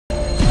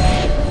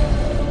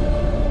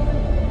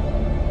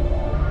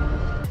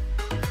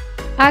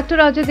Actor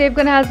Ajay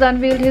Devgn has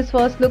unveiled his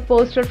first look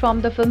poster from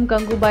the film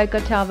Gangubai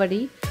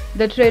Kathiawadi.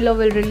 The trailer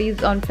will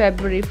release on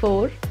February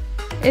 4.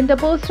 In the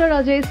poster,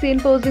 Ajay is seen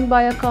posing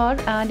by a car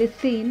and is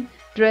seen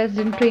dressed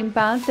in cream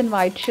pants and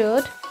white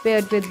shirt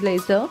paired with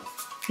blazer.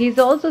 He is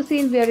also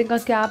seen wearing a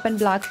cap and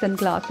black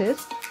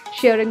sunglasses.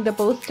 Sharing the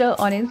poster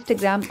on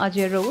Instagram,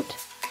 Ajay wrote,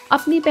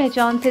 "अपनी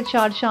पहचान से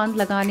चार चांद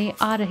लगाने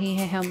आ रहे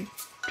हैं हम."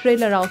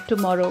 Trailer out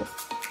tomorrow.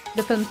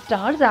 The film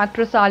stars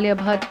actress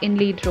Alia Bhatt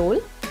in lead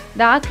role.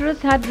 The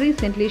actress had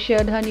recently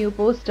shared her new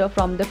poster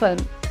from the film.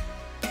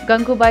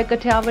 Gangubai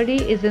Kathiawadi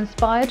is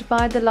inspired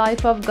by the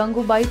life of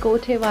Gangubai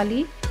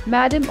Kathiawadi,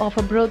 madam of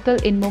a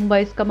brothel in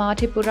Mumbai's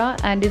Kamathipura,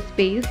 and is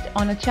based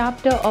on a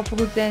chapter of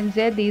Hussain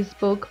Zaidi's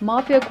book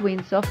Mafia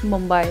Queens of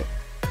Mumbai.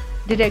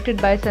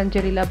 Directed by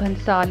Sanjay Leela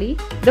Bhansali,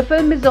 the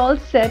film is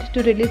all set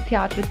to release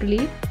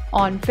theatrically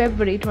on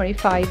February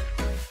 25.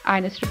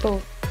 Ines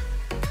report.